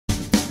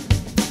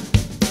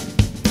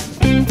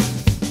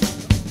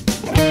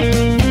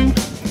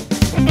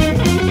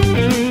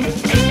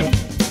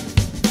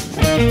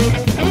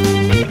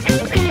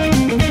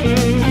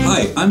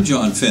I'm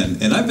Jon Finn,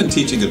 and I've been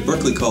teaching at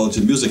Berklee College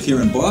of Music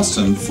here in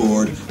Boston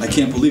for, I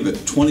can't believe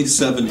it,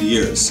 27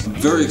 years. I'm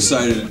very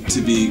excited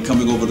to be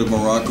coming over to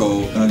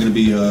Morocco. I'm going to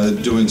be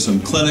doing some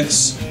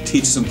clinics,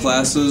 teach some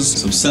classes,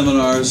 some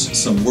seminars,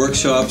 some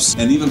workshops,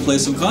 and even play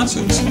some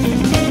concerts.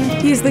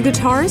 He is the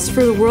guitarist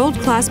for the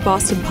world-class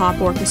Boston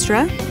Pop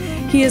Orchestra.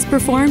 He has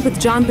performed with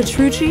John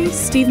Petrucci,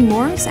 Steve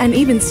Morse, and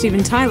even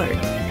Steven Tyler.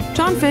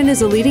 Jon Finn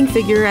is a leading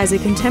figure as a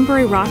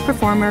contemporary rock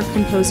performer,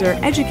 composer,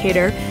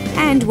 educator,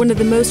 and one of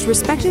the most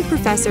respected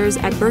professors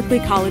at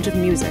Berklee College of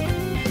Music.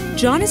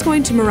 Jon is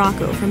going to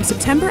Morocco from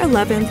September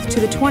 11th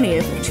to the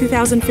 20th of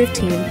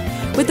 2015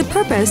 with the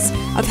purpose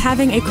of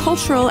having a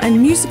cultural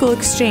and musical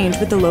exchange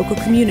with the local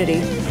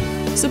community,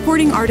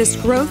 supporting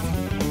artist growth,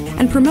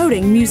 and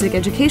promoting music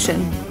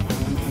education.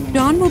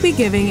 Jon will be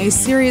giving a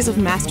series of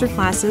master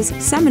classes,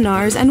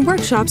 seminars, and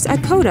workshops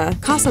at CODA,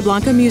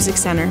 Casablanca Music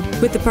Center,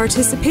 with the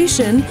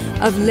participation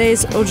of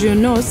Les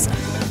Audionautes,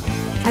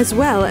 as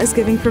well as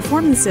giving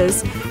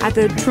performances at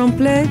the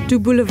Tremplin du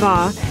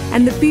Boulevard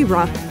and the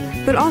B-Rock,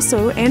 but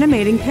also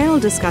animating panel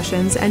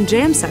discussions and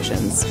jam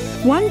sessions.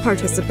 One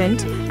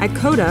participant at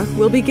CODA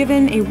will be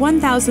given a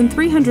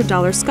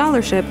 $1,300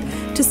 scholarship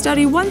to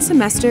study one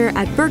semester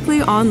at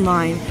Berklee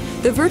Online,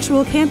 the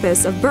virtual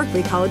campus of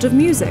Berklee College of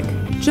Music.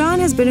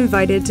 Jon has been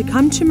invited to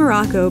come to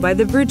Morocco by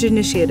the Bridge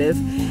Initiative,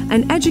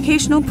 an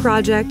educational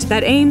project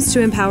that aims to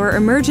empower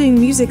emerging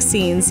music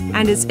scenes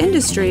and its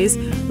industries,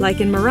 like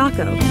in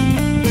Morocco.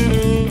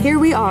 Here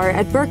we are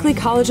at Berklee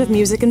College of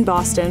Music in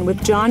Boston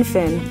with Jon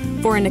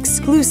Finn for an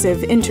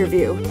exclusive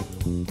interview.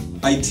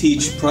 I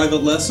teach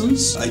private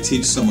lessons, I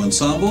teach some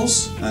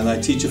ensembles, and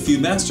I teach a few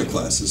master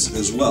classes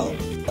as well.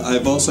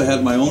 I've also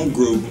had my own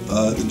group,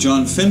 the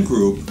Jon Finn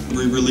Group.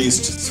 We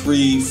released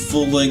 3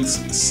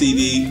 full-length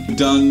CD,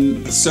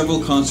 done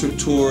several concert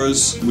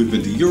tours. We've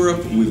been to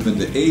Europe, we've been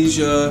to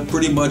Asia,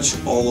 pretty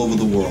much all over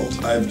the world.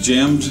 I've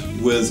jammed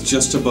with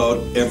just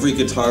about every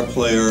guitar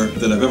player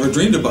that I've ever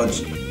dreamed about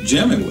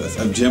jamming with.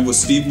 I've jammed with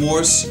Steve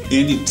Morse,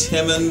 Andy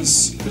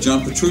Timmons,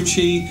 John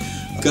Petrucci,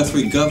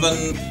 Guthrie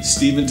Govan,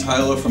 Steven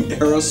Tyler from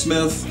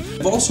Aerosmith.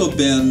 I've also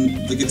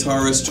been the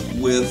guitarist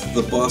with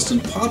the Boston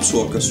Pops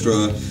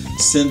Orchestra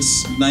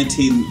since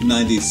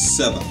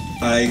 1997.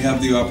 I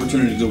have the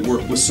opportunity to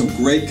work with some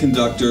great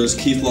conductors,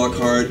 Keith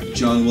Lockhart,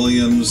 John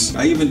Williams.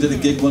 I even did a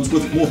gig once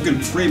with Morgan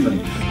Freeman.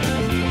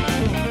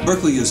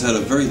 Berklee has had a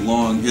very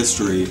long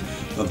history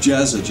of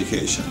jazz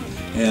education,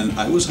 and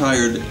I was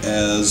hired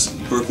as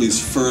Berklee's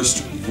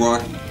first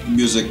rock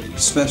music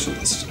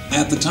specialist.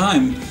 At the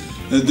time,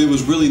 there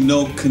was really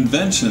no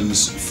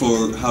conventions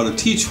for how to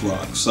teach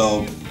rock,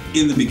 so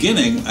in the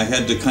beginning I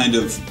had to kind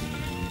of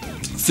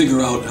figure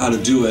out how to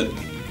do it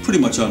pretty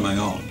much on my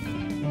own.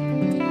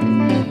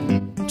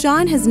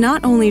 Jon has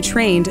not only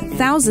trained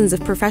thousands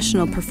of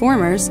professional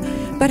performers,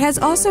 but has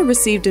also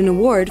received an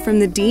award from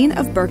the Dean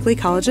of Berklee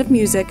College of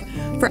Music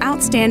for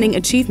outstanding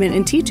achievement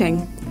in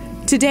teaching.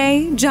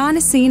 Today, Jon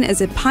is seen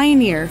as a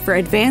pioneer for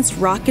advanced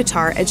rock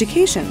guitar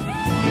education.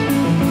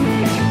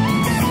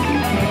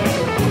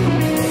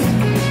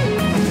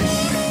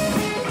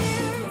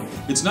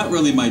 It's not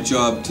really my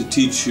job to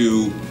teach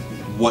you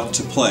what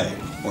to play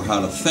or how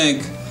to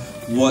think.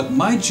 What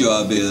my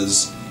job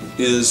is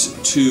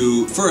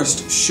to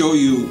first show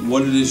you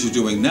what it is you're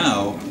doing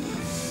now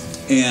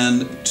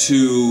and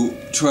to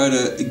try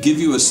to give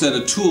you a set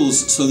of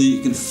tools so that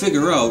you can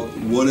figure out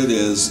what it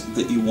is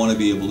that you want to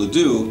be able to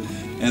do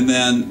and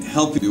then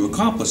help you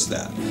accomplish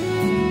that.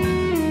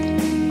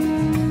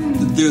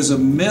 There's a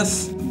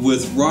myth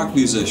with rock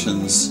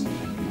musicians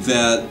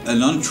that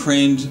an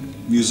untrained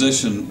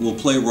musician will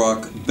play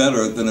rock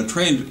better than a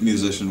trained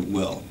musician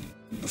will.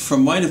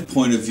 From my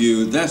point of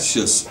view, that's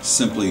just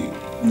simply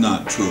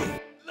not true.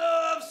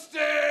 Love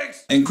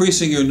stinks!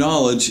 Increasing your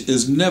knowledge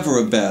is never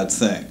a bad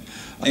thing.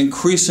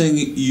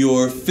 Increasing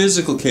your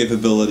physical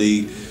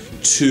capability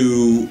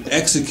to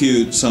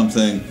execute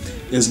something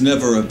is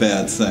never a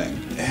bad thing.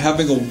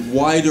 Having a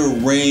wider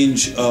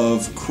range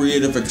of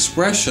creative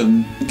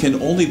expression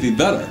can only be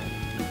better.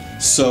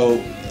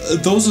 So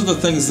those are the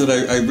things that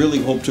I really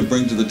hope to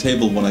bring to the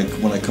table when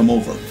I come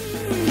over.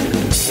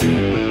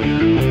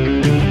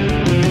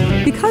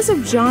 Because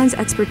of Jon's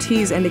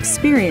expertise and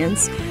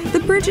experience, the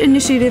Bridge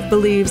Initiative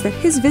believes that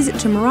his visit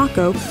to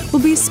Morocco will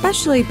be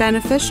especially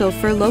beneficial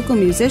for local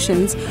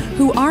musicians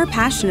who are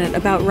passionate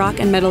about rock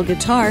and metal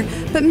guitar,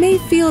 but may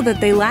feel that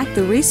they lack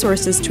the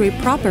resources to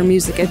a proper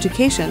music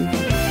education.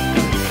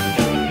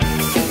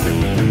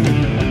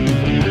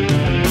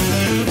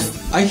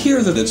 I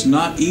hear that it's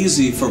not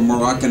easy for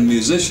Moroccan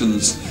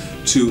musicians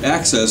to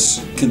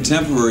access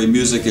contemporary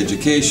music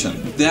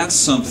education. That's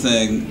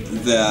something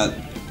that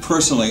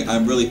personally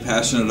I'm really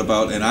passionate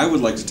about, and I would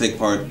like to take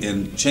part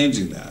in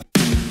changing that.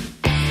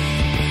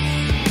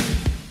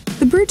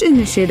 The Bridge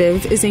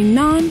Initiative is a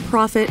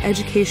non-profit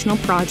educational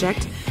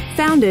project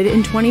founded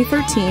in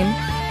 2013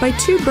 by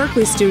 2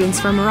 Berklee students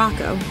from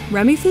Morocco,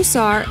 Remy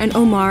Foussard and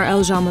Omar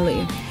El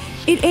Jamali.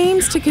 It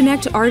aims to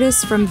connect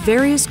artists from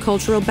various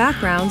cultural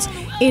backgrounds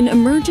in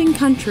emerging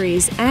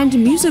countries and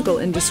musical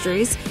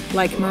industries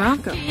like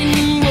Morocco.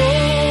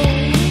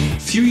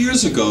 few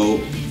years ago,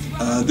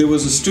 there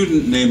was a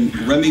student named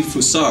REMY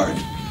FOUSSARD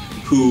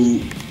who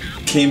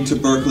came to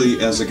Berklee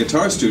as a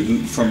guitar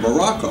student from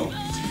Morocco.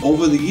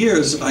 Over the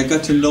years, I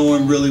got to know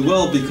him really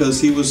well because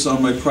he was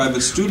on my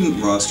private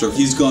student roster.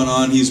 He's gone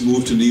on, he's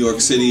moved to New York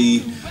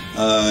City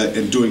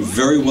and doing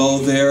very well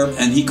there.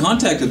 And he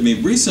contacted me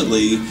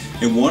recently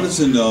and wanted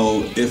to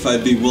know if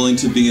I'd be willing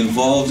to be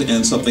involved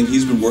in something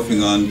he's been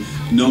working on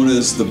known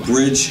as the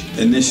Bridge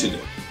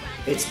Initiative.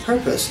 Its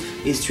purpose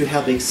is to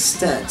help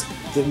extend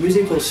the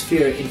musical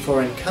sphere in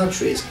foreign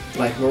countries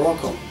like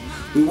Morocco.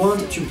 We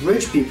want to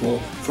bridge people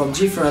from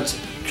different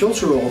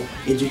cultural,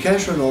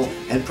 educational,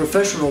 and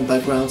professional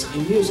backgrounds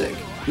in music.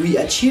 We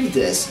achieve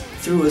this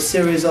through a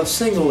series of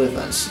single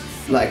events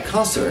like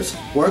concerts,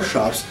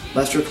 workshops,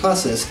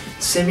 masterclasses,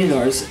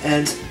 seminars,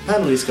 and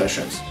panel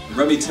discussions.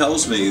 Remy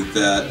tells me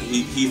that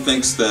he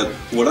thinks that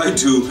what I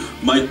do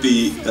might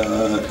be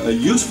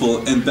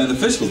useful and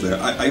beneficial there.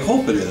 I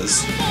hope it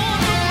is.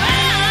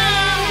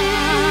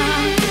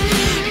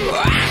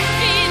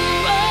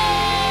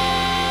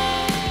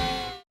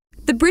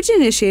 The Bridge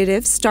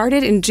Initiative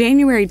started in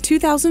January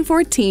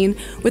 2014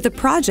 with a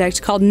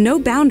project called No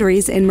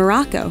Boundaries in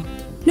Morocco.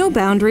 No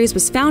Boundaries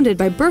was founded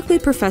by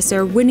Berklee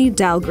professor Winnie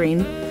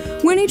Dahlgreen.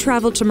 Winnie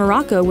traveled to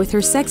Morocco with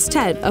her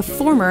sextet of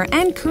former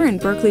and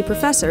current Berklee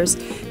professors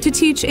to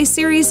teach a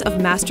series of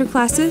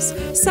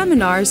masterclasses,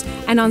 seminars,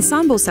 and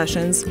ensemble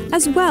sessions,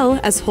 as well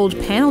as hold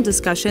panel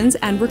discussions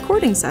and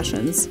recording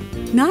sessions.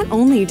 Not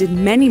only did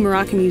many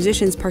Moroccan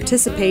musicians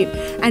participate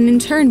and in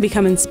turn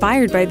become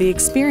inspired by the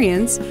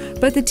experience,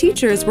 but the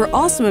teachers were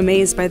also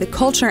amazed by the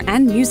culture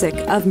and music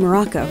of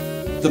Morocco.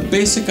 The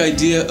basic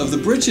idea of the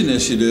Bridge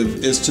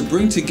Initiative is to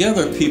bring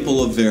together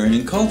people of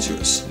varying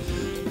cultures.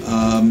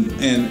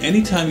 And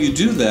anytime you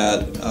do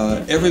that,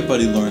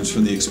 everybody learns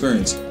from the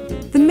experience.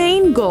 The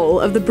main goal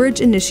of the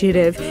Bridge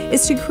Initiative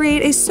is to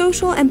create a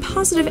social and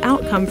positive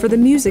outcome for the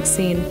music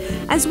scene,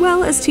 as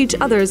well as teach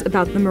others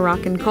about the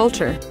Moroccan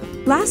culture.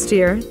 Last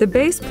year, the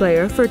bass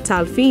player for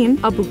Tal'Fine,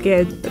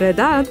 Abouked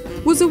Redab,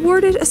 was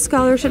awarded a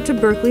scholarship to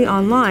Berklee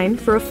Online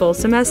for a full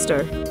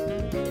semester.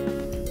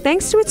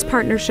 Thanks to its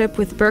partnership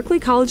with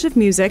Berklee College of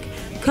Music,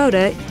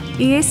 CODA,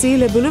 EAC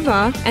Le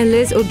Boulevard, and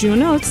Les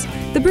Audionautes,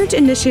 the Bridge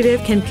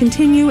Initiative can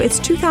continue its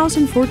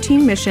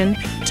 2014 mission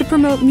to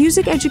promote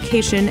music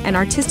education and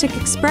artistic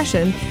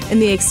expression in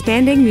the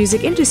expanding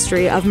music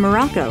industry of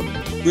Morocco.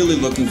 Really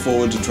looking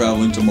forward to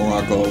traveling to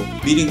Morocco,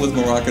 meeting with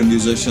Moroccan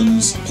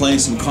musicians, playing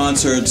some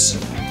concerts,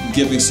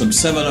 giving some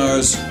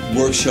seminars,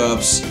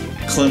 workshops,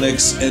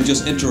 clinics, and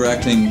just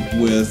interacting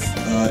with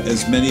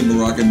as many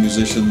Moroccan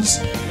musicians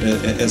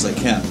as I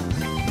can.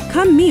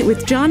 Come meet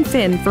with Jon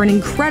Finn for an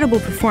incredible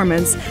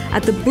performance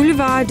at the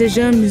Boulevard des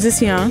Jeunes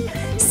Musiciens,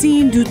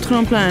 Scene du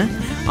Tremplin,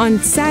 on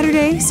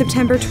Saturday,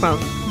 September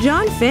 12th.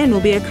 Jon Finn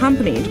will be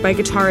accompanied by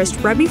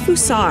guitarist Remy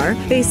FOUSSARD,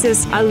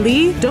 bassist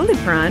Ali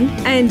Dolipran,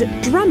 and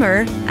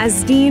drummer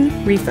Azdine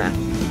Rifa.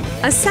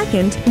 A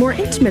second, more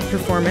intimate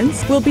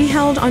performance will be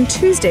held on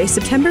Tuesday,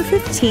 September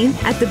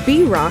 15th at the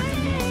B-Rock.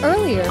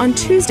 Earlier on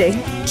Tuesday,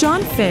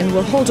 Jon Finn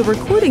will hold a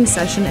recording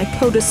session at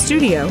CODA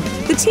Studio.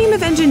 The team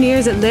of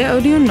engineers at Les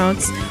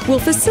Audionautes will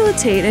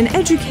facilitate an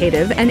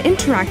educative and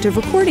interactive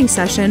recording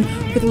session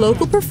with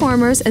local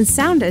performers and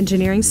sound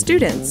engineering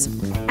students.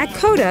 At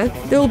CODA,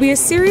 there will be a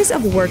series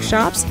of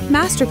workshops,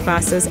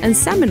 masterclasses, and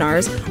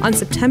seminars on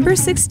September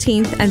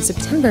 16th and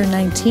September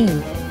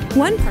 19th.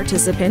 One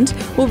participant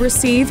will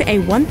receive a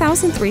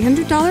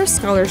 $1,300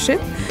 scholarship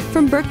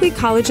from Berklee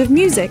College of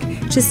Music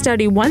to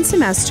study one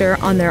semester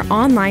on their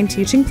online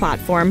teaching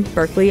platform,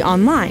 Berklee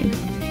Online.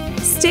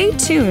 Stay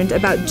tuned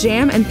about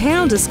jam and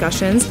panel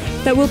discussions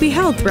that will be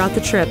held throughout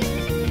the trip.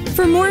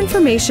 For more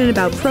information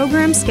about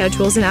program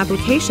schedules and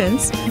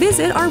applications,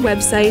 visit our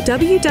website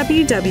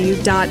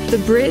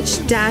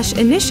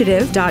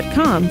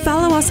www.thebridge-initiative.com.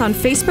 Follow us on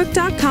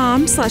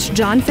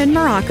facebook.com/Jon Finn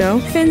Morocco.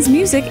 Finn's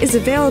music is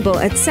available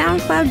at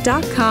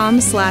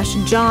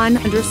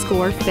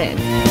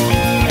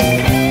soundcloud.com/Jon_Finn.